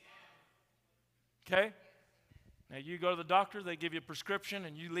 Okay? Now you go to the doctor, they give you a prescription,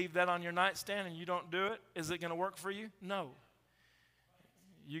 and you leave that on your nightstand and you don't do it. Is it going to work for you? No.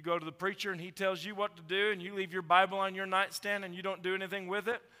 You go to the preacher and he tells you what to do, and you leave your Bible on your nightstand and you don't do anything with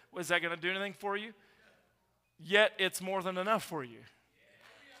it. Is that going to do anything for you? Yet it's more than enough for you.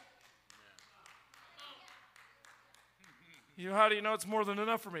 How do you know it's more than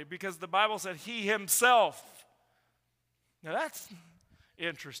enough for me? Because the Bible said he himself. Now that's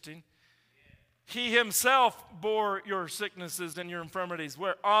interesting. He himself bore your sicknesses and your infirmities.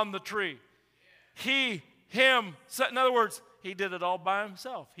 Where? On the tree. In other words, he did it all by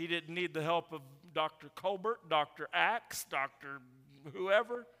himself. He didn't need the help of Dr. Colbert, Dr. Axe, Dr.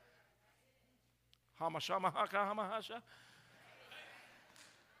 whoever.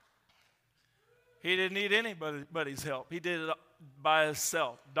 He didn't need anybody's help. He did it by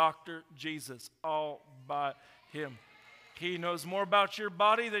himself. Dr. Jesus, all by him. He knows more about your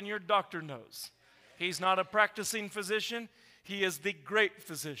body than your doctor knows. He's not a practicing physician. He is the great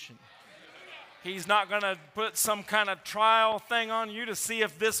physician. He's not going to put some kind of trial thing on you to see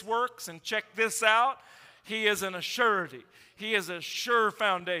if this works and check this out. He is an assurity. He is a sure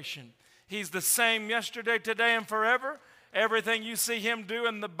foundation. He's the same yesterday, today, and forever. Everything you see him do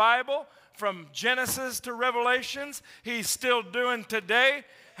in the Bible, from Genesis to Revelations, he's still doing today.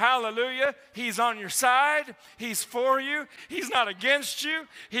 Hallelujah. He's on your side. He's for you. He's not against you.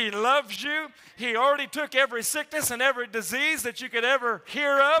 He loves you. He already took every sickness and every disease that you could ever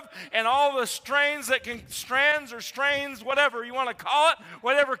hear of, and all the strands, whatever you want to call it,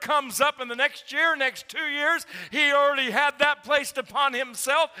 whatever comes up in the next year, next 2 years, he already had that placed upon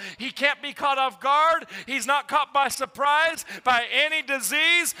himself. He can't be caught off guard. He's not caught by surprise by any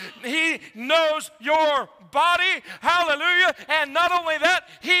disease. He knows your body. Hallelujah. And not only that,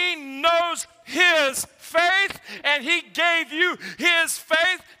 he knows his faith, and he gave you his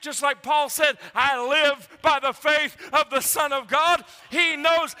faith. Just like Paul said, I live by the faith of the Son of God. He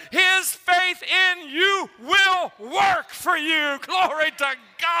knows his faith in you will work for you. Glory to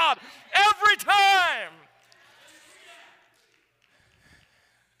God every time.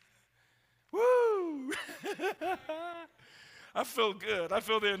 Woo! I feel good. I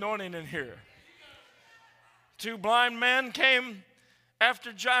feel the anointing in here. 2 blind men came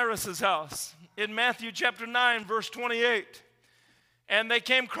after Jairus' house in Matthew chapter 9, verse 28. And they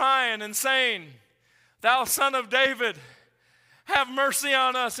came crying and saying, Thou Son of David, have mercy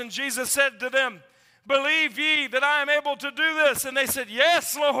on us. And Jesus said to them, Believe ye that I am able to do this? And they said,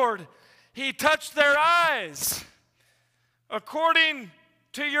 Yes, Lord. He touched their eyes. According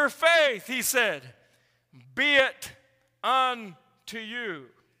to your faith, he said, Be it unto you.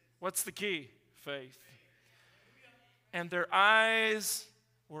 What's the key? Faith. And their eyes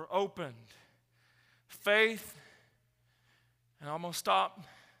were opened. Faith, and I'm going to stop.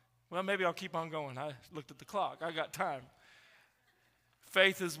 Well, maybe I'll keep on going. I looked at the clock. I got time.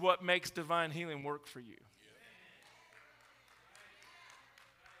 Faith is what makes divine healing work for you.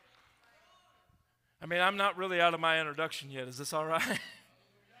 I mean, I'm not really out of my introduction yet. Is this all right?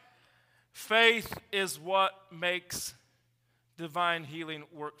 Faith is what makes divine healing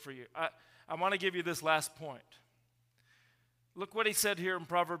work for you. I want to give you this last point. Look what he said here in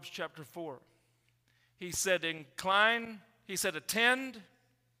Proverbs chapter 4. He said, attend,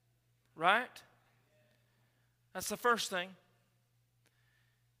 right? That's the first thing.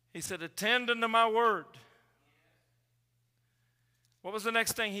 He said, attend unto my word. What was the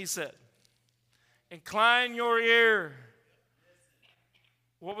next thing he said? Incline your ear.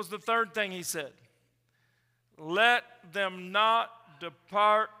 What was the third thing he said? Let them not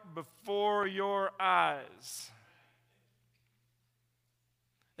depart before your eyes.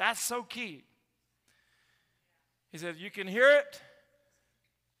 That's so key. He said, you can hear it,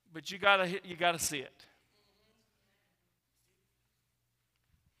 but you gotta see it.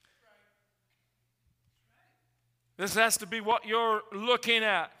 This has to be what you're looking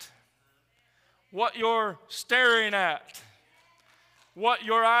at, what you're staring at, what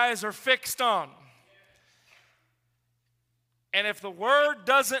your eyes are fixed on. And if the word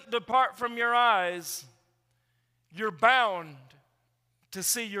doesn't depart from your eyes, you're bound to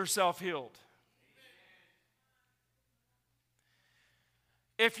see yourself healed.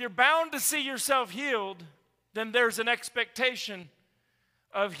 If you're bound to see yourself healed, then there's an expectation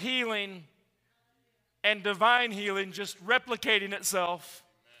of healing and divine healing just replicating itself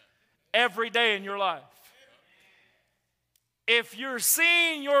every day in your life. If you're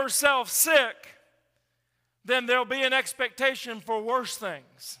seeing yourself sick, then there'll be an expectation for worse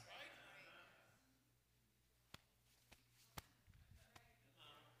things.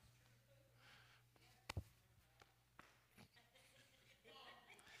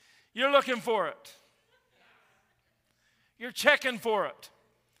 You're looking for it. You're checking for it.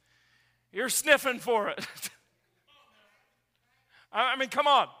 You're sniffing for it. I mean, come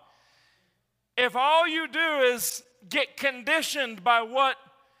on. If all you do is get conditioned by what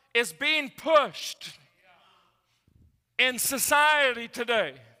is being pushed in society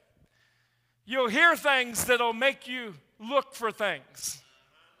today, you'll hear things that'll make you look for things.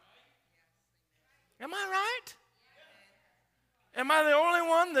 Am I right? Am I the only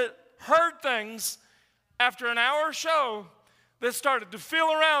one that heard things after an hour show that started to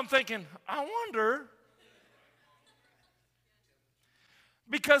feel around thinking, I wonder?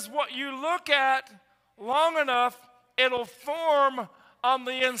 Because what you look at long enough, it'll form on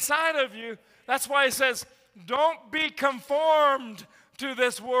the inside of you. That's why he says, don't be conformed to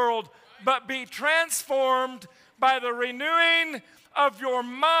this world, but be transformed by the renewing of your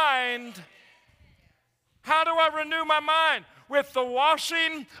mind. How do I renew my mind? With the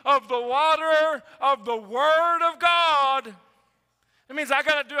washing of the water of the Word of God. It means I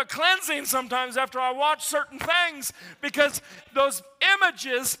got to do a cleansing sometimes after I watch certain things, because those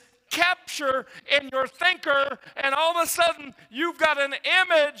images capture in your thinker, and all of a sudden you've got an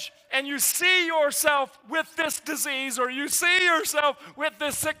image and you see yourself with this disease, or you see yourself with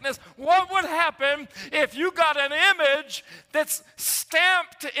this sickness. What would happen if you got an image that's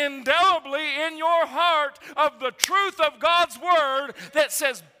stamped indelibly in your heart of the truth of God's word that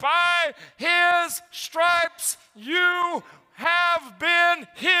says, by his stripes you have been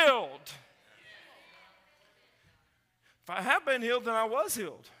healed? If I have been healed, then I was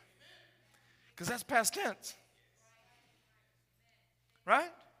healed. Because that's past tense.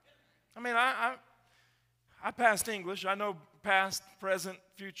 Right? I mean, I passed English. I know past, present,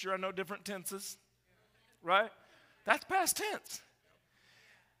 future. I know different tenses. Right? That's past tense.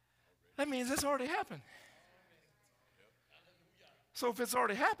 That means it's already happened. So if it's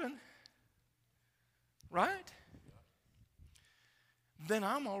already happened, right? Then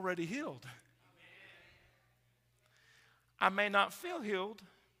I'm already healed. I may not feel healed,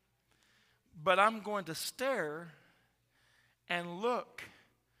 but I'm going to stare and look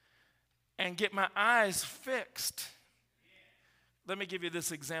and get my eyes fixed. Let me give you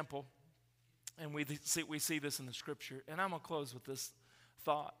this example, and we see this in the scripture. And I'm going to close with this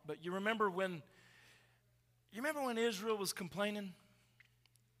thought. But you remember when Israel was complaining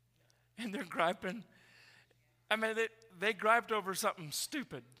and they're griping? I mean, they griped over something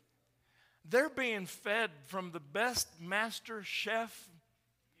stupid. They're being fed from the best master chef,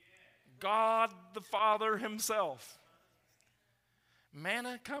 God the Father himself.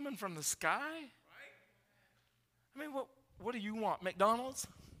 Manna coming from the sky? I mean, what do you want, McDonald's?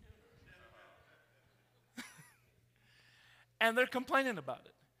 And they're complaining about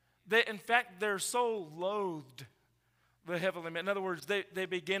it. In fact, their soul loathed the heavenly manna. In other words, they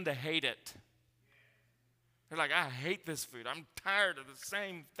begin to hate it. They're like, I hate this food. I'm tired of the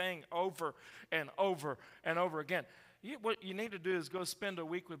same thing over and over and over again. What you need to do is go spend a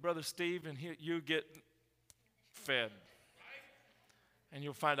week with Brother Steve, and you get fed. And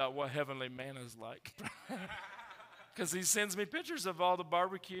you'll find out what heavenly manna is like. Because he sends me pictures of all the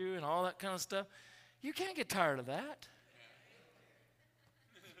barbecue and all that kind of stuff. You can't get tired of that.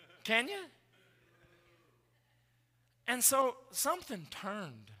 Can you? And so something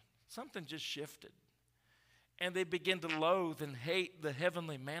turned. Something just shifted. and they begin to loathe and hate the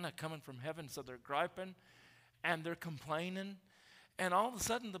heavenly manna coming from heaven. So they're griping and they're complaining. And all of a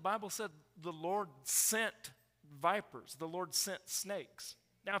sudden, the Bible said the Lord sent vipers. The Lord sent snakes.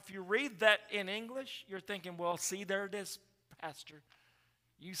 Now, if you read that in English, you're thinking, well, see, there it is, Pastor.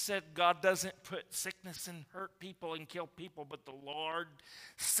 You said God doesn't put sickness and hurt people and kill people, but the Lord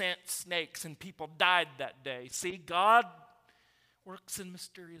sent snakes and people died that day. See, God works in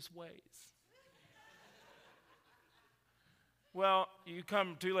mysterious ways. Well, you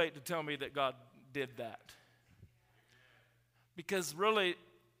come too late to tell me that God did that. Because really,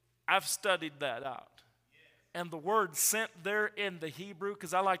 I've studied that out. And the word sent there in the Hebrew,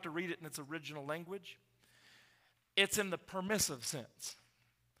 because I like to read it in its original language, it's in the permissive sense.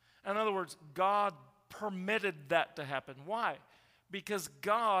 In other words, God permitted that to happen. Why? Because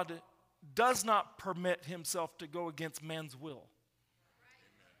God does not permit himself to go against man's will.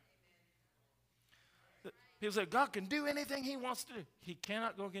 People say, God can do anything he wants to do. He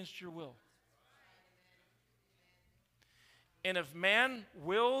cannot go against your will. And if man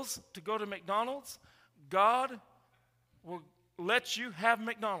wills to go to McDonald's, God will let you have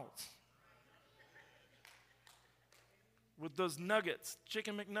McDonald's. With those nuggets,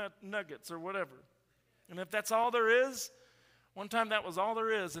 chicken McNuggets or whatever. And if that's all there is, one time that was all there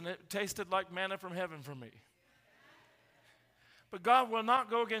is, and it tasted like manna from heaven for me. But God will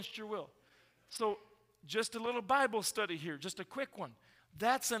not go against your will. So just a little Bible study here, just a quick one.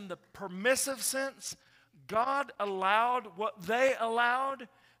 That's in the permissive sense. God allowed what they allowed.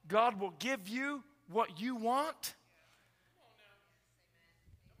 God will give you what you want.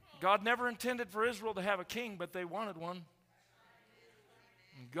 God never intended for Israel to have a king, but they wanted one.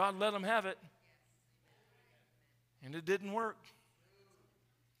 And God let them have it. And it didn't work.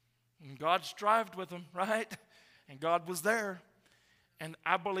 And God strived with them, right? And God was there. And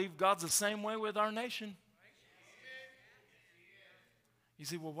I believe God's the same way with our nation. You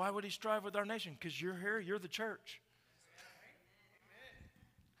say, well, why would he strive with our nation? Because you're here, you're the church.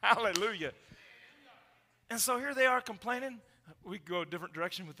 Hallelujah. And so here they are complaining. We could go a different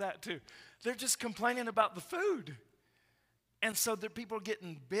direction with that too. They're just complaining about the food. And so the people are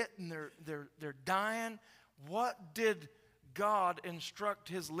getting bit and they're dying. What did God instruct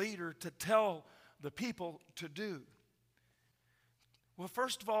his leader to tell the people to do? Well,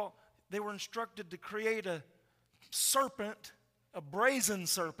 first of all, they were instructed to create a serpent, a brazen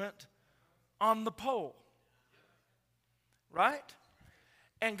serpent, on the pole. Right?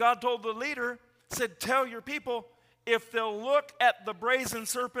 And God told the leader, said, tell your people, if they'll look at the brazen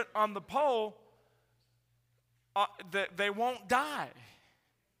serpent on the pole, they won't die.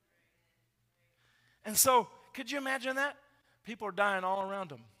 And so, could you imagine that? People are dying all around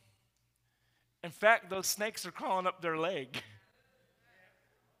them. In fact, those snakes are crawling up their leg.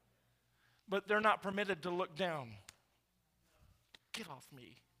 But they're not permitted to look down. Get off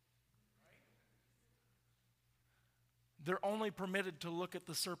me. They're only permitted to look at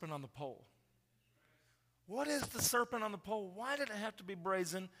the serpent on the pole. What is the serpent on the pole? Why did it have to be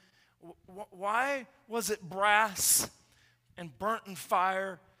brazen? Why was it brass and burnt in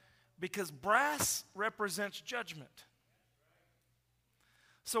fire? Because brass represents judgment.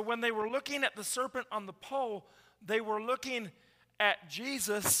 So when they were looking at the serpent on the pole, they were looking at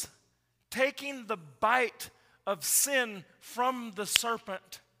Jesus taking the bite of sin from the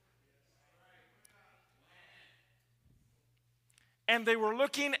serpent. And they were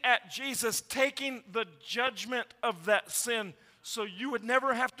looking at Jesus taking the judgment of that sin so you would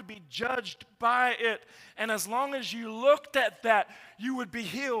never have to be judged by it. And as long as you looked at that, you would be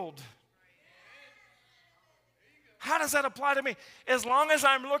healed. How does that apply to me? As long as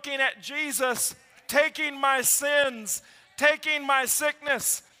I'm looking at Jesus taking my sins, taking my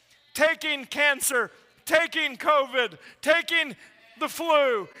sickness, taking cancer, taking COVID, taking the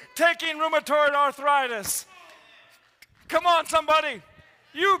flu, taking rheumatoid arthritis. Come on, somebody.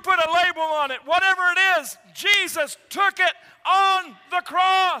 You put a label on it. Whatever it is, Jesus took it on the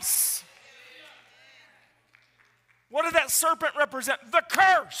cross. What did that serpent represent? The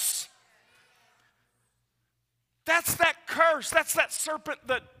curse. That's that curse. That's that serpent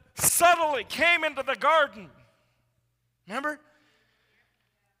that subtly came into the garden. Remember?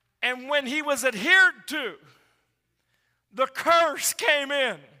 And when he was adhered to, the curse came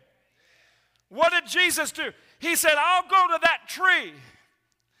in. What did Jesus do? He said, I'll go to that tree.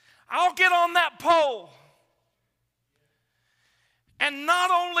 I'll get on that pole. And not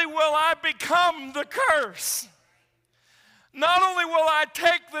only will I become the curse, not only will I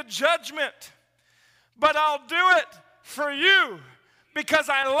take the judgment, but I'll do it for you because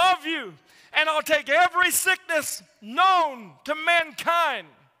I love you. And I'll take every sickness known to mankind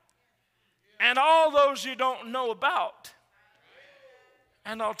and all those you don't know about.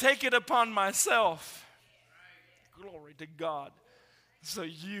 And I'll take it upon myself. Glory to God. So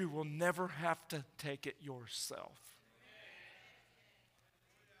you will never have to take it yourself.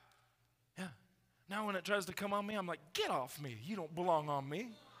 Yeah. Now when it tries to come on me, I'm like, get off me. You don't belong on me.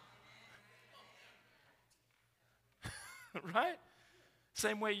 Right?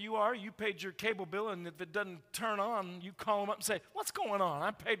 Same way you are. You paid your cable bill, and if it doesn't turn on, you call them up and say, what's going on?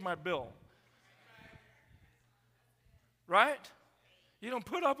 I paid my bill. Right? You don't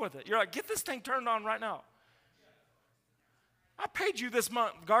put up with it. You're like, get this thing turned on right now. I paid you this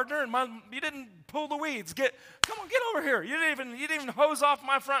month, Gardner, and you didn't pull the weeds. Come on, get over here. You didn't even hose off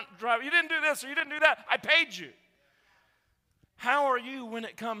my front drive. You didn't do this or you didn't do that. I paid you. How are you when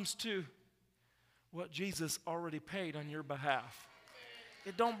it comes to what Jesus already paid on your behalf?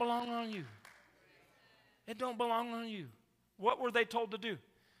 It don't belong on you. It don't belong on you. What were they told to do?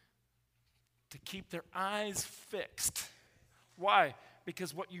 To keep their eyes fixed. Why?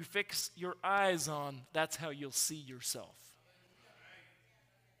 Because what you fix your eyes on, that's how you'll see yourself.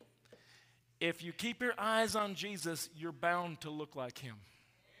 If you keep your eyes on Jesus, you're bound to look like him.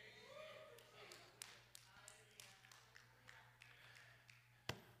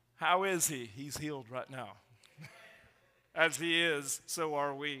 How is he? He's healed right now. As he is, so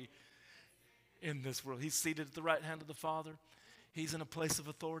are we in this world. He's seated at the right hand of the Father. He's in a place of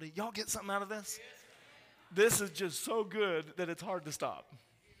authority. Y'all get something out of this? This is just so good that it's hard to stop.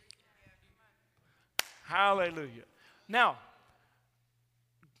 Hallelujah. Now,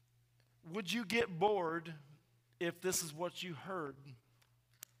 would you get bored if this is what you heard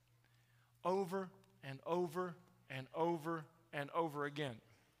over and over and over and over again?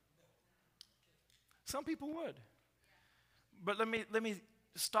 Some people would. But let me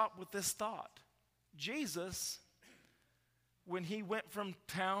stop with this thought. Jesus, when he went from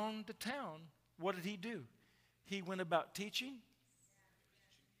town to town, what did he do? He went about teaching,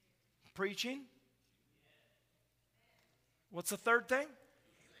 preaching. What's the third thing?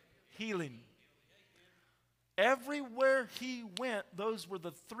 Healing. Everywhere he went, those were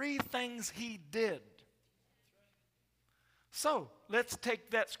the three things he did. So, let's take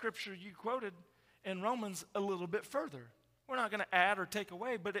that scripture you quoted in Romans a little bit further. We're not going to add or take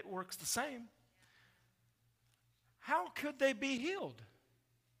away, but it works the same. How could they be healed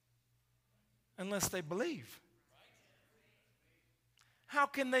unless they believe? How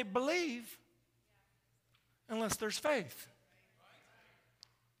can they believe unless there's faith?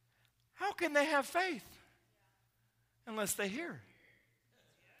 How can they have faith unless they hear?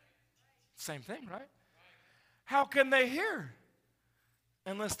 Same thing, right? How can they hear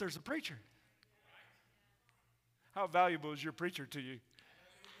unless there's a preacher? How valuable is your preacher to you?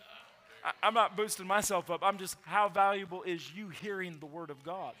 I'm not boosting myself up. I'm just, how valuable is you hearing the word of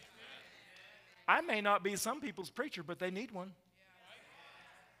God? I may not be some people's preacher, but they need one.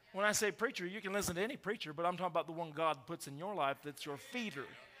 When I say preacher, you can listen to any preacher, but I'm talking about the one God puts in your life that's your feeder.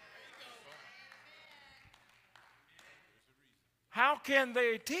 How can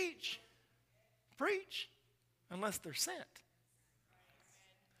they teach, preach, unless they're sent?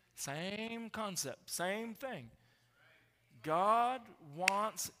 Same concept, same thing. God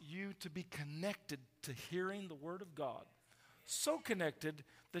wants you to be connected to hearing the word of God. So connected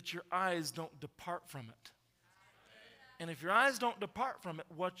that your eyes don't depart from it. And if your eyes don't depart from it,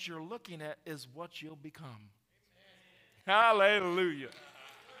 what you're looking at is what you'll become. Hallelujah.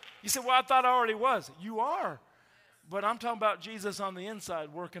 You say, well, I thought I already was. You are. But I'm talking about Jesus on the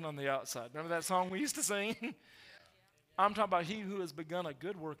inside, working on the outside. Remember that song we used to sing? I'm talking about he who has begun a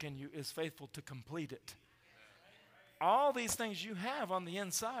good work in you is faithful to complete it. All these things you have on the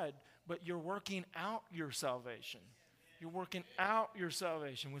inside, but you're working out your salvation. You're working out your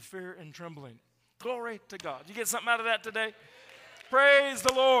salvation with fear and trembling. Glory to God. You get something out of that today? Praise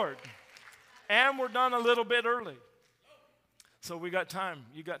the Lord. And we're done a little bit early. So we got time.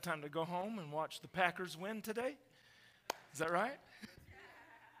 You got time to go home and watch the Packers win today? Is that right?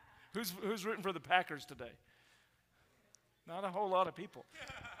 Who's rooting for the Packers today? Not a whole lot of people.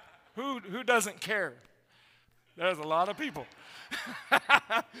 Who doesn't care? There's a lot of people.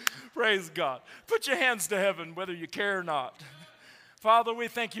 Praise God. Put your hands to heaven whether you care or not. Father, we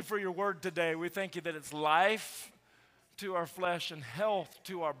thank you for your word today. We thank you that it's life to our flesh and health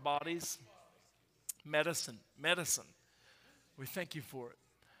to our bodies. Medicine. We thank you for it.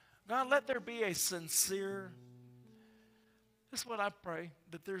 God, let there be a sincere, this is what I pray,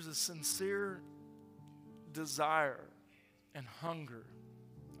 that there's a sincere desire and hunger,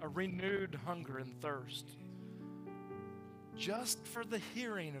 a renewed hunger and thirst, just for the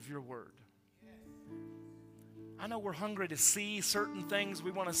hearing of your word. I know we're hungry to see certain things. We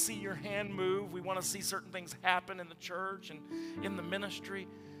want to see your hand move. We want to see certain things happen in the church and in the ministry.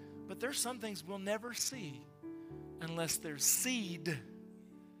 But there's some things we'll never see unless there's seed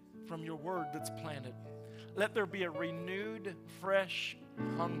from your word that's planted. Let there be a renewed, fresh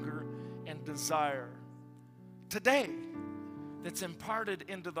hunger and desire today that's imparted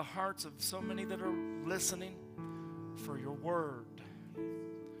into the hearts of so many that are listening for your word.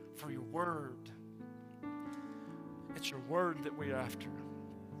 For your word. It's your word that we're after.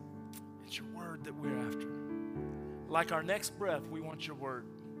 It's your word that we're after. Like our next breath, we want your word.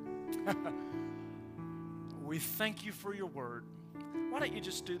 We thank you for your word. Why don't you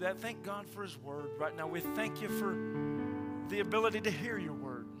just do that? Thank God for his word right now. We thank you for the ability to hear your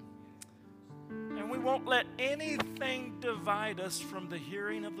word. And we won't let anything divide us from the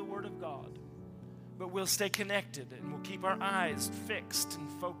hearing of the word of God. But we'll stay connected and we'll keep our eyes fixed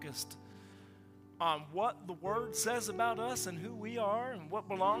and focused on what the word says about us and who we are and what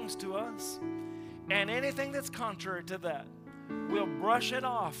belongs to us. And anything that's contrary to that, we'll brush it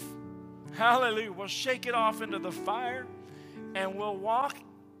off. Hallelujah. We'll shake it off into the fire and we'll walk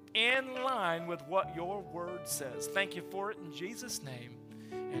in line with what your word says. Thank you for it in Jesus' name.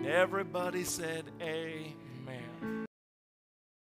 And everybody said, amen.